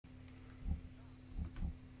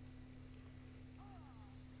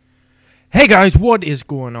Hey guys, what is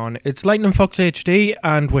going on? It's LightningFoxHD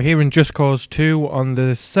and we're here in Just Cause 2 on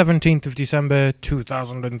the 17th of December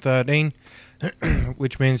 2013,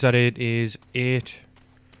 which means that it is 8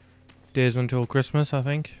 days until Christmas, I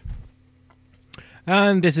think.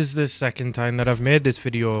 And this is the second time that I've made this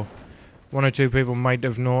video. One or two people might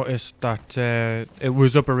have noticed that it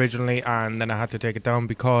was up originally and then I had to take it down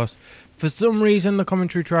because for some reason the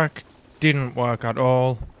commentary track didn't work at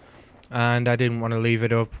all. And I didn't want to leave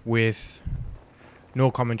it up with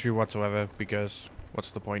no commentary whatsoever because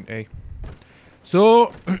what's the point, eh?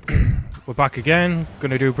 So, we're back again.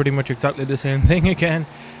 Gonna do pretty much exactly the same thing again.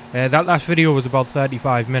 That last video was about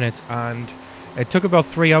 35 minutes and it took about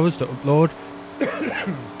 3 hours to upload.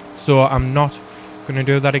 So I'm not gonna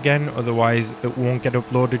do that again, otherwise it won't get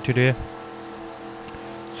uploaded today.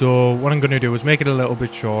 So what I'm gonna do is make it a little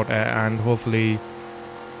bit shorter and hopefully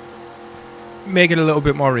make it a little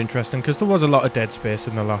bit more interesting, because there was a lot of dead space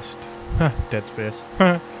in the last dead space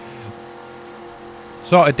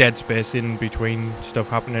sort of dead space in between stuff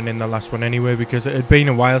happening in the last one anyway, because it had been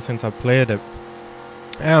a while since I played it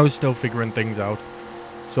and I was still figuring things out.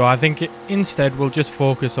 So I think instead we'll just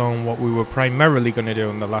focus on what we were primarily going to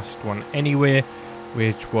do in the last one anyway,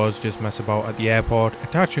 which was just mess about at the airport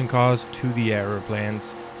attaching cars to the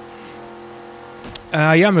aeroplanes.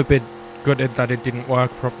 I am a bit gutted that it didn't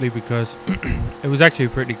work properly because it was actually a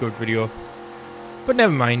pretty good video, but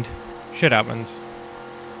never mind, shit happens.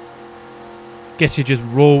 Guess you just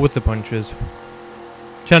roll with the punches.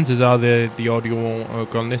 Chances are the audio won't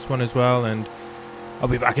work on this one as well, and I'll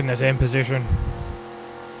be back in the same position.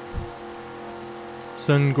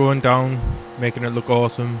 Sun going down, making it look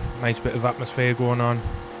awesome. Nice bit of atmosphere going on.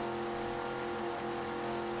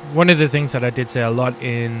 One of the things that I did say a lot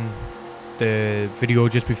in the video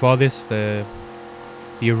just before this, the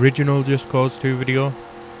original Just Cause 2 video,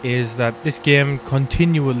 is that this game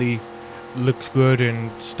continually looks good and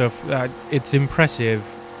stuff. It's impressive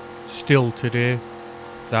still today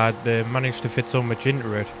that they managed to fit so much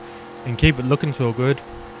into it and keep it looking so good.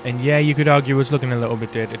 And yeah, you could argue it's looking a little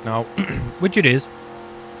bit dated now, which it is.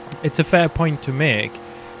 It's a fair point to make,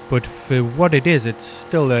 but for what it is, it's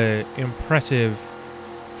still a impressive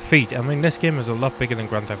feat. I mean, this game is a lot bigger than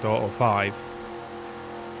Grand Theft Auto 5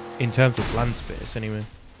 in terms of land space anyway.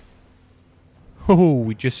 Oh,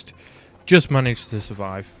 we just managed to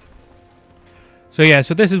survive. So yeah,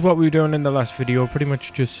 so this is what we were doing in the last video, pretty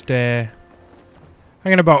much just hanging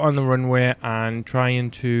about on the runway and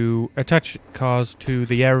trying to attach cars to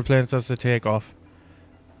the aeroplanes as they take off.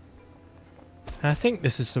 I think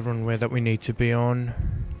this is the runway that we need to be on.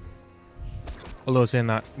 Although saying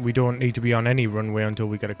that, we don't need to be on any runway until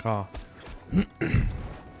we get a car.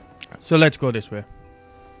 So let's go this way.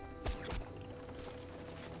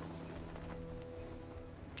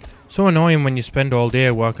 So annoying when you spend all day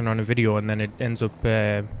working on a video and then it ends up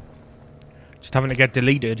just having to get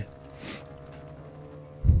deleted.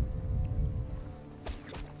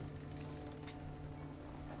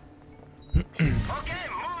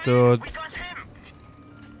 So...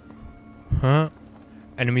 Huh?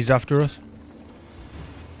 Enemies after us?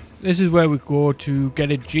 This is where we go to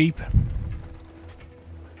get a jeep.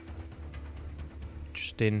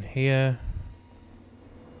 Just in here.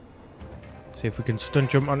 See if we can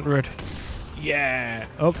stunt jump onto it. Yeah!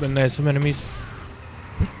 Oh, and there's some enemies.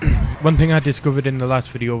 One thing I discovered in the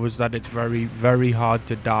last video was that it's very, very hard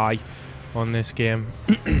to die on this game.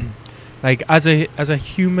 Like, as a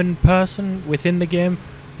human person within the game,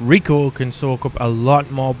 Rico can soak up a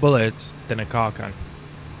lot more bullets than a car can.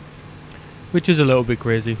 Which is a little bit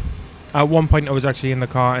crazy. At one point I was actually in the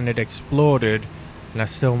car and it exploded, and I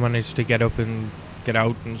still managed to get up and get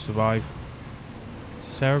out and survive. Is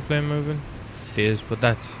this aeroplane moving? It is, but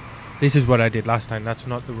this is what I did last time. That's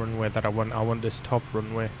not the runway that I want. I want this top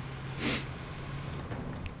runway,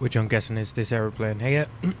 which I'm guessing is this aeroplane here.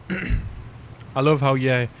 I love how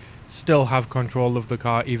you still have control of the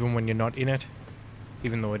car even when you're not in it,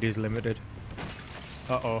 even though it is limited.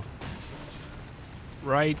 Uh-oh.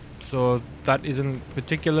 Right, so that isn't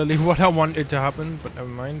particularly what I wanted to happen, but never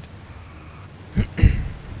mind.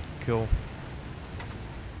 Cool.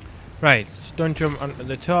 Right, stunt jump onto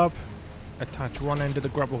the top, attach one end of the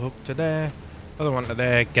grapple hook to there, other one to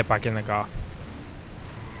there, get back in the car.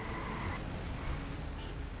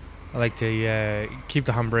 I like to keep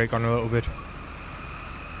the handbrake on a little bit.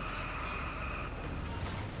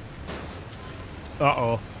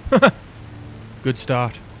 Uh-oh. Good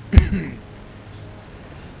start.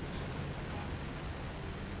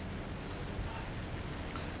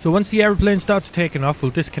 So once the aeroplane starts taking off, we'll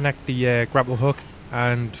disconnect the grapple hook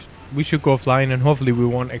and we should go flying and hopefully we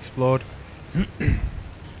won't explode.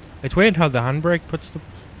 It's weird how the handbrake puts the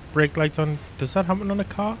brake lights on. Does that happen on a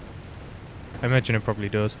car? I imagine it probably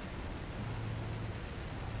does.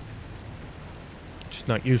 Just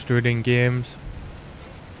not used to it in games.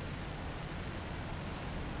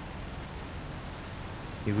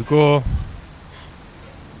 Here we go.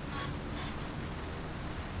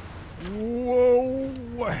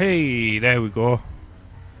 Whoa! Hey, there we go.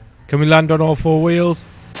 Can we land on all four wheels?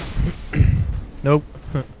 Nope.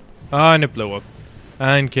 Ah, and it blew up.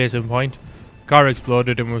 And case in point, car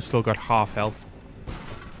exploded and we've still got half health.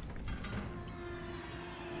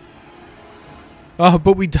 Oh,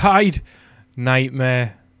 but we died.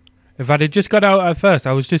 Nightmare. If I'd have just got out at first,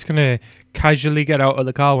 I was just going to casually get out of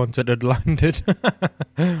the car once it had landed.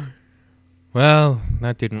 Well,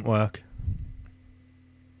 that didn't work.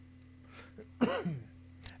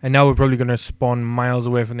 And now we're probably going to spawn miles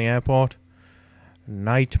away from the airport.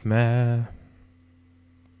 Nightmare.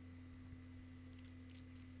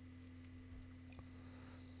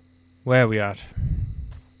 Where are we at?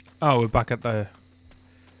 Oh, we're back at the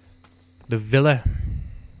villa.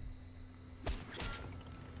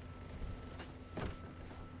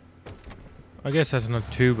 I guess that's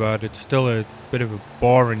not too bad. It's still a bit of a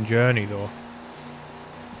boring journey though.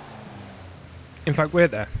 In fact,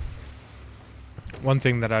 wait there. One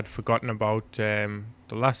thing that I'd forgotten about the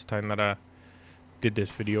last time that I did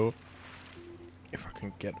this video. If I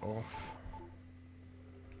can get off.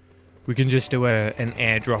 We can just do an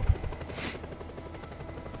airdrop.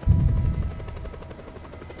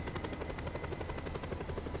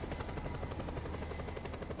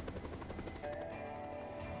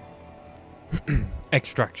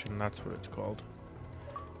 Extraction, that's what it's called.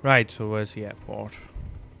 Right, so where's the airport?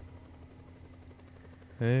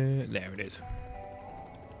 There it is.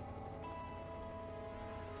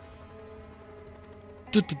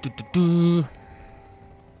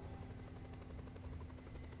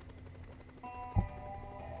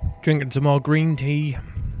 Drinking some more green tea.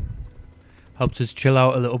 Helps us chill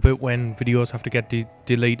out a little bit when videos have to get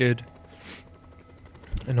deleted.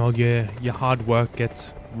 And all your hard work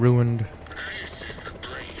gets ruined.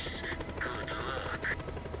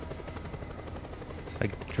 It's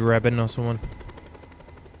like Drebin or someone.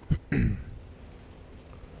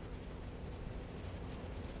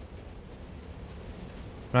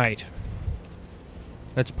 Right.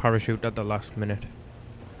 Let's parachute at the last minute.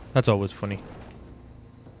 That's always funny.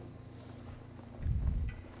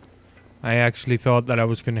 I actually thought that I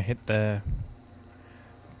was going to hit the...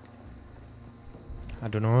 I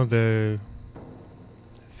don't know, the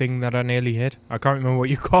thing that I nearly hit. I can't remember what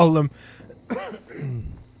you call them.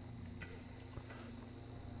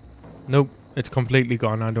 Nope, it's completely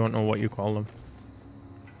gone. I don't know what you call them.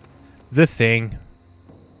 The thing.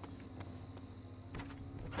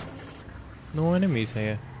 No enemies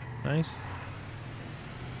here. Nice.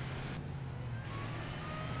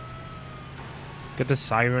 Get the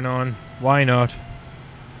siren on. Why not?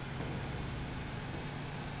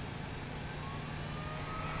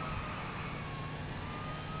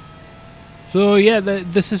 So yeah,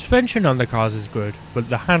 the suspension on the cars is good, but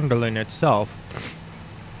the handling itself,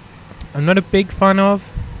 I'm not a big fan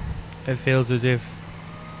of. It feels as if,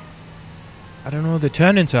 I don't know, the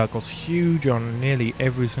turning circle's huge on nearly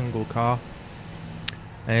every single car.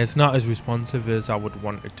 And it's not as responsive as I would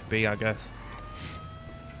want it to be, I guess.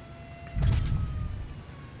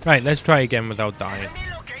 Right, let's try again without dying.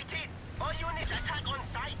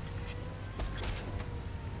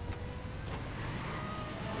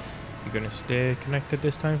 You gonna stay connected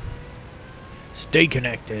this time? Stay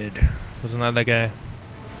connected. Wasn't that like a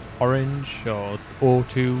Orange or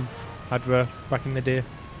O2 advert back in the day?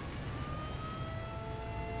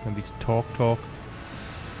 Maybe it's Talk.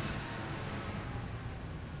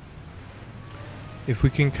 If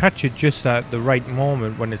we can catch it just at the right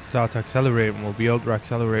moment when it starts accelerating, we'll be able to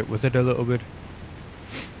accelerate with it a little bit.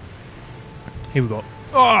 Here we go.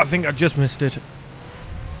 Oh, I think I just missed it.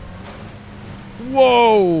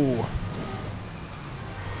 Whoa!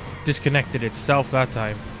 Disconnected itself that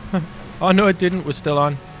time. Oh no, it didn't. We're still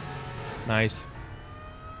on. Nice.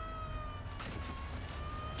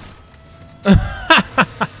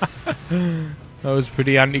 That was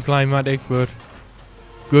pretty anticlimactic, but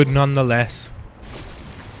good nonetheless.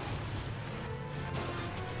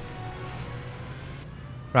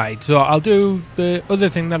 Right, so I'll do the other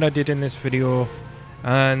thing that I did in this video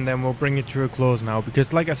and then we'll bring it to a close now,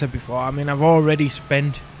 because like I said before, I mean, I've already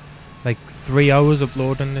spent like 3 hours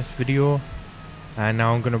uploading this video and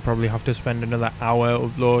now I'm going to probably have to spend another hour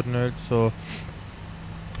uploading it, so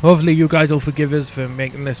hopefully you guys will forgive us for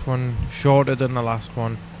making this one shorter than the last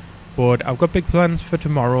one. But I've got big plans for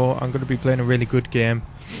tomorrow. I'm going to be playing a really good game,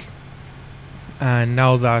 and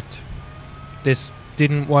now that this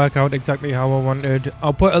didn't work out exactly how I wanted.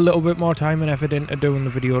 I'll put a little bit more time and effort into doing the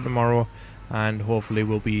video tomorrow, and hopefully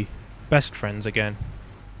we'll be best friends again.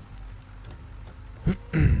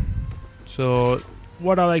 So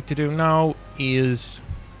what I like to do now is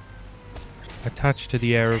attach to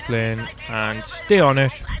the aeroplane and stay on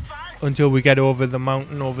it until we get over the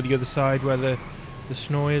mountain over the other side where the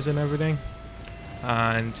snow is and everything,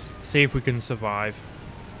 and see if we can survive.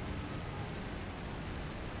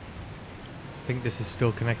 I think this is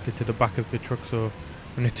still connected to the back of the truck, so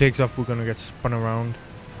when it takes off we're going to get spun around.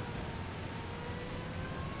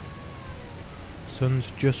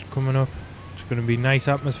 Sun's just coming up. It's going to be nice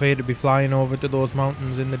atmosphere to be flying over to those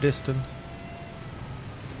mountains in the distance.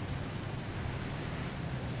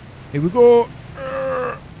 Here we go.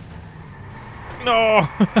 No.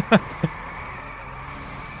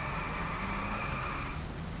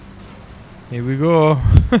 Here we go.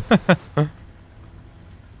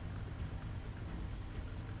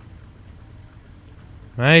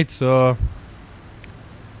 Right, so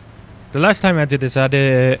the last time I did this, I had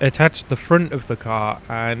attached the front of the car,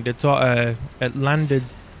 and it landed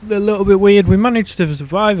a little bit weird. We managed to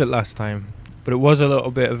survive it last time, but it was a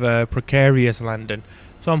little bit of a precarious landing.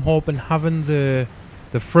 So I'm hoping having the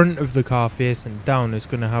front of the car facing down is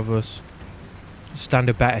going to have us stand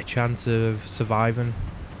a better chance of surviving.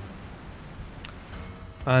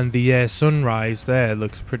 And the sunrise there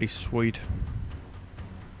looks pretty sweet.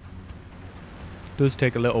 Does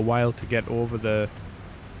take a little while to get over the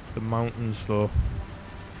mountains though.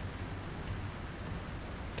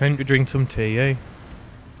 Time to drink some tea, eh?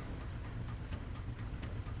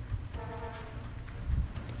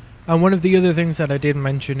 And one of the other things that I did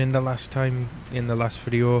mention in the last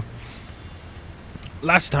video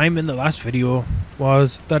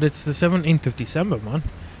was that it's the 17th of December, man.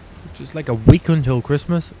 Which is like a week until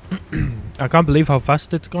Christmas. I can't believe how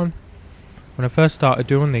fast it's gone. When I first started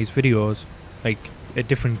doing these videos, like a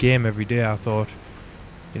different game every day, I thought,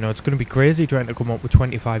 you know, it's going to be crazy trying to come up with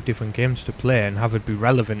 25 different games to play and have it be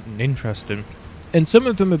relevant and interesting. And some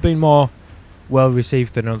of them have been more well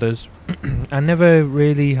received than others. I never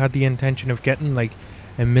really had the intention of getting like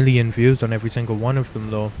 1 million views on every single one of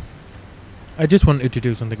them though. I just wanted to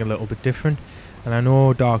do something a little bit different. And I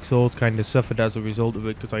know Dark Souls kind of suffered as a result of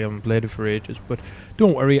it because I haven't played it for ages. But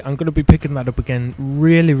don't worry, I'm going to be picking that up again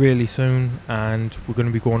really, really soon. And we're going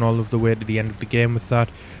to be going all of the way to the end of the game with that.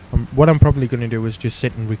 What I'm probably going to do is just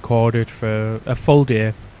sit and record it for a full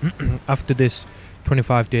day. After this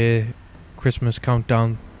 25-day Christmas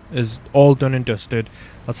countdown is all done and dusted,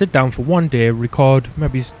 I'll sit down for one day, record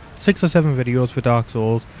maybe 6 or 7 videos for Dark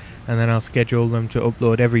Souls. And then I'll schedule them to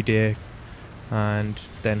upload every day. And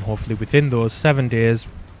then hopefully within those 7 days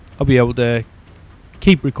I'll be able to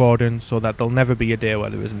keep recording so that there'll never be a day where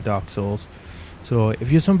there isn't Dark Souls. So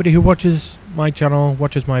if you're somebody who watches my channel,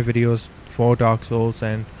 watches my videos for Dark Souls,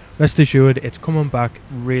 then rest assured it's coming back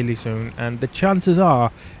really soon, and the chances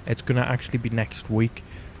are it's gonna actually be next week,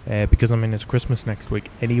 because I mean it's Christmas next week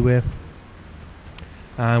anyway.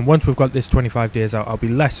 And once we've got this 25 days out, I'll be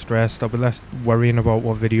less stressed, I'll be less worrying about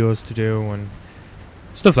what videos to do and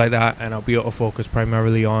stuff like that, and I'll be able to focus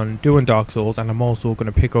primarily on doing Dark Souls. And I'm also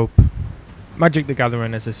going to pick up Magic the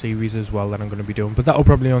Gathering as a series as well that I'm going to be doing, but that'll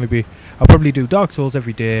probably only be, I'll probably do Dark Souls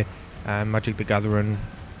every day and Magic the Gathering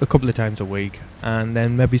a couple of times a week, and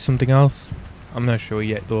then maybe something else. I'm not sure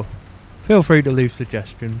yet though. Feel free to leave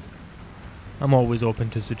suggestions. I'm always open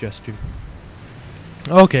to suggestion.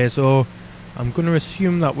 Okay, so I'm going to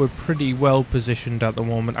assume that we're pretty well positioned at the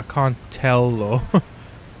moment. I can't tell though.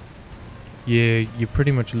 You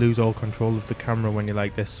pretty much lose all control of the camera when you're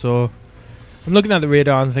like this. So I'm looking at the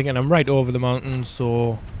radar and thinking I'm right over the mountains,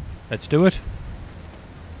 so let's do it.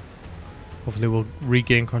 Hopefully we'll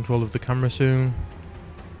regain control of the camera soon.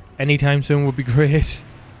 Anytime soon would be great.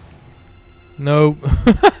 No.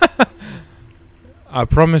 I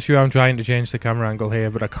promise you I'm trying to change the camera angle here,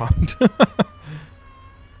 but I can't.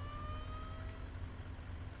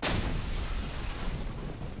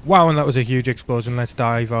 Wow, and that was a huge explosion. Let's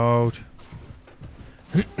dive out.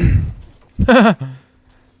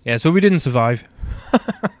 Yeah, so we didn't survive.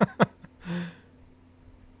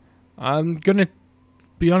 I'm gonna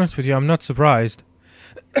be honest with you, I'm not surprised.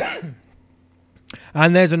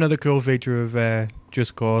 And there's another cool feature of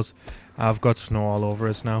Just Cause. I've got snow all over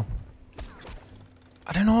us now.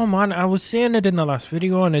 I don't know, man. I was saying it in the last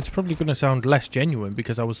video, and it's probably gonna sound less genuine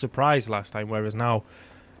because I was surprised last time, whereas now,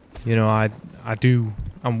 you know,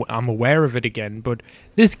 I'm aware of it again. But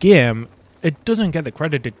this game, it doesn't get the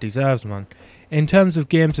credit it deserves, man. In terms of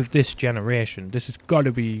games of this generation, this has got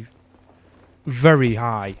to be very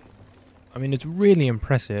high. I mean, it's really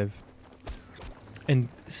impressive. And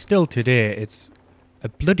still today, it's A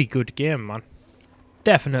bloody good game, man.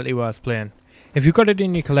 Definitely worth playing. If you've got it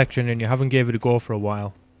in your collection and you haven't gave it a go for a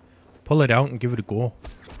while, pull it out and give it a go.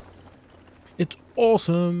 It's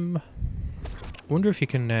awesome. I wonder if you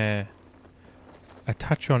can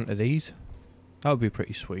attach onto these. That would be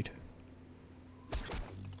pretty sweet.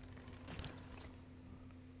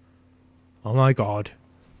 Oh my god.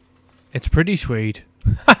 It's pretty sweet.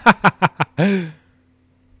 I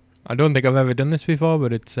don't think I've ever done this before,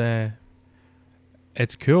 but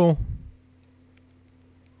it's cool.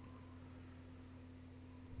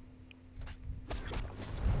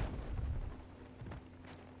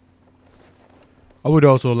 I would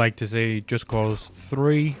also like to see Just Cause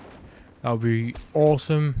 3. That would be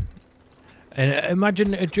awesome. And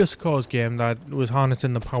imagine a Just Cause game that was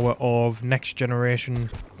harnessing the power of next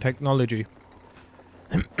generation technology.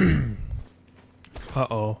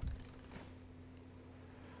 Uh-oh.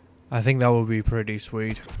 I think that would be pretty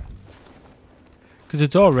sweet. Because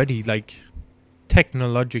it's already, like,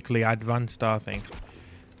 technologically advanced, I think.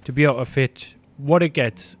 To be able to fit what it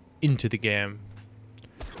gets into the game.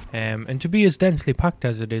 And to be as densely packed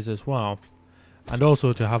as it is as well. And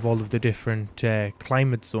also to have all of the different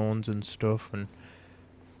climate zones and stuff. And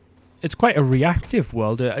it's quite a reactive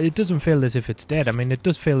world. It doesn't feel as if it's dead. I mean, it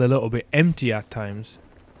does feel a little bit empty at times.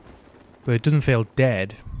 But it doesn't feel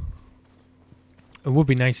dead. It would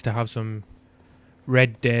be nice to have some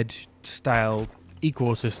Red Dead style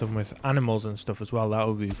ecosystem with animals and stuff as well. That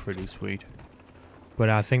would be pretty sweet. But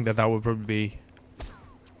I think that would probably be,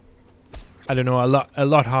 I don't know, a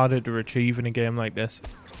lot harder to achieve in a game like this.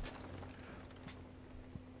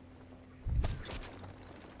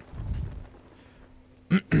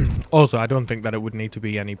 Also, I don't think that it would need to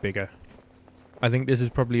be any bigger. I think this is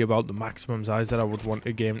probably about the maximum size that I would want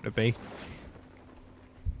a game to be.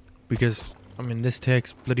 Because, I mean, this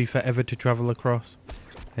takes bloody forever to travel across.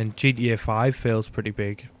 And GTA 5 feels pretty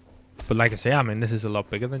big. But like I say, I mean, this is a lot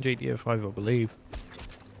bigger than GTA 5, I believe.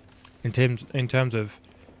 In terms of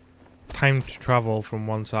time to travel from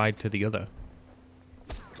one side to the other.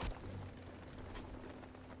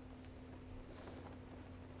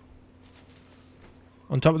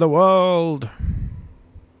 On top of the world!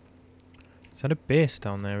 Is that a base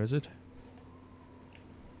down there, is it?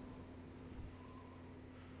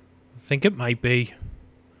 I think it might be.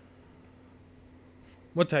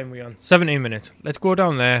 What time are we on? 17 minutes. Let's go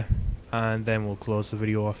down there and then we'll close the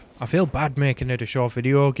video off. I feel bad making it a short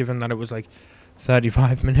video given that it was like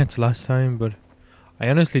 35 minutes last time, but I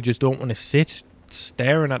honestly just don't want to sit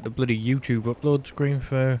staring at the bloody YouTube upload screen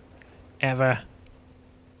for ever.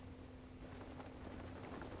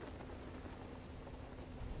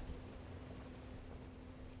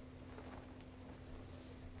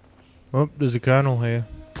 Oh, there's a colonel here.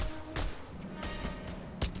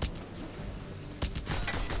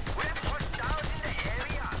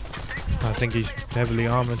 I think he's heavily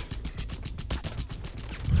armored.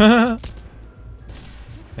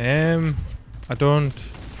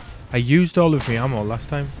 I used all of my ammo last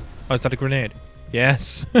time. Oh, is that a grenade?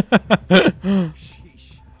 Yes. Oh,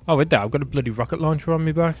 with that, I've got a bloody rocket launcher on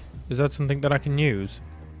me back. Is that something that I can use?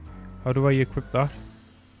 How do I equip that?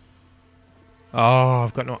 Oh,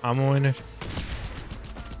 I've got no ammo in it.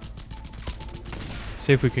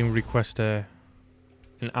 See if we can request an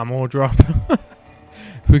ammo drop.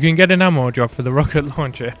 If we can get an ammo drop for the rocket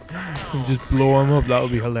launcher and just blow them up, that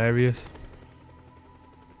would be hilarious.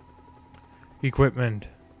 Equipment.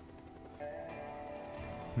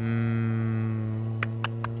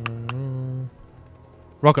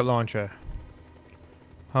 Rocket launcher.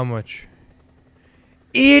 How much?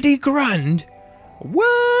 80 grand?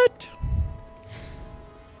 What?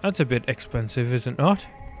 That's a bit expensive, isn't it?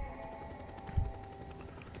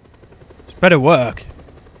 It's better work.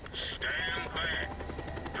 Stand back.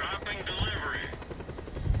 Dropping delivery.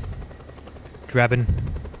 Drabbing.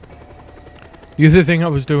 The other thing I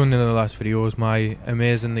was doing in the last video was my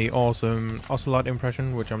amazingly awesome Ocelot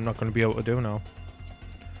impression, which I'm not going to be able to do now.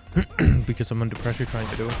 Because I'm under pressure trying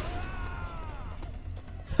to do it.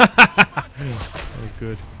 That was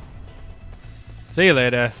good. See you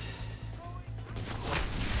later.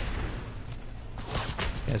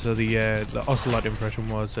 Yeah, so the Ocelot impression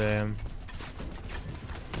was oh,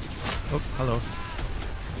 hello.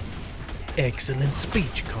 Excellent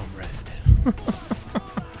speech, comrade.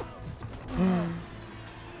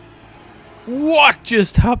 What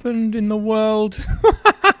just happened in the world?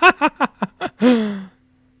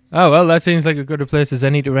 Oh, well, that seems like a good a place as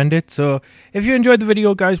any to end it. So, if you enjoyed the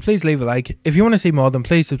video, guys, please leave a like. If you want to see more, then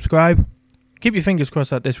please subscribe. Keep your fingers crossed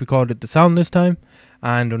that this recorded the sound this time.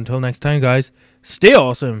 And until next time, guys, stay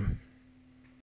awesome.